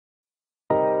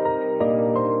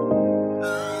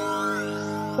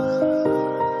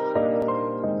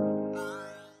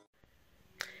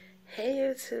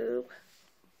YouTube.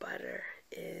 Butter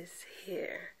is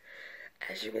here.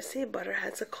 As you can see, Butter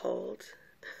has a cold.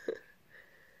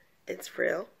 It's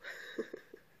real.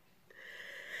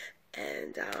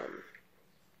 And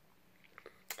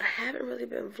I haven't really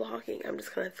been vlogging. I'm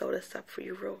just going to throw this up for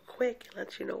you real quick and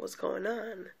let you know what's going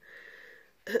on.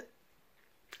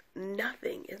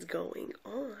 Nothing is going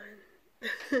on.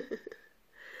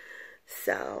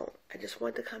 So I just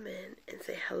want to come in and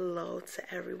say hello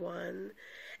to everyone,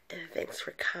 and thanks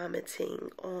for commenting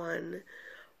on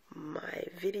my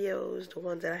videos, the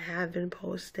ones that I have been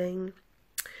posting.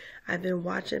 I've been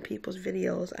watching people's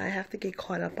videos. I have to get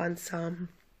caught up on some.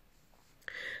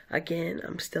 Again,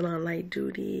 I'm still on light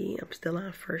duty. I'm still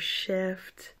on first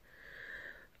shift.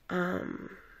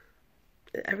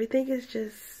 Everything is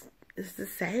just, it's the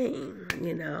same,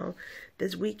 you know.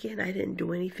 This weekend I didn't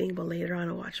do anything, but later on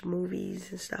I watched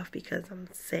movies and stuff because I'm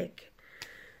sick.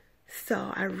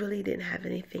 So I really didn't have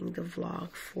anything to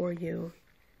vlog for you.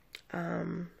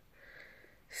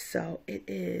 So it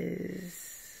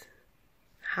is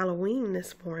Halloween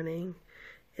this morning.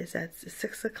 It's at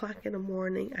 6 o'clock in the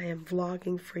morning. I am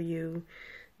vlogging for you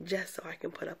just so I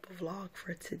can put up a vlog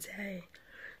for today.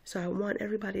 So I want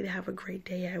everybody to have a great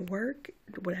day at work,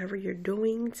 whatever you're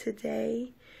doing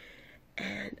today.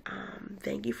 And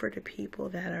thank you for the people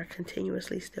that are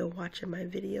continuously still watching my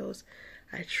videos.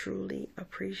 I truly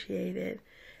appreciate it.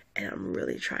 And I'm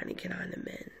really trying to get on the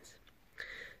mends.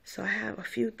 So I have a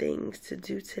few things to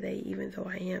do today, even though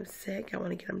I am sick. I want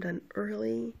to get them done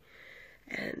early.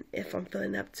 And if I'm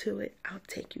feeling up to it, I'll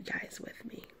take you guys with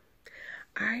me.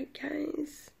 Alright,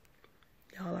 guys.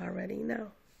 Y'all already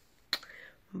know.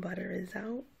 Butter is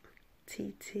out.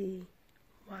 TTYL.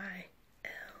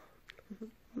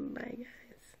 Bye, guys.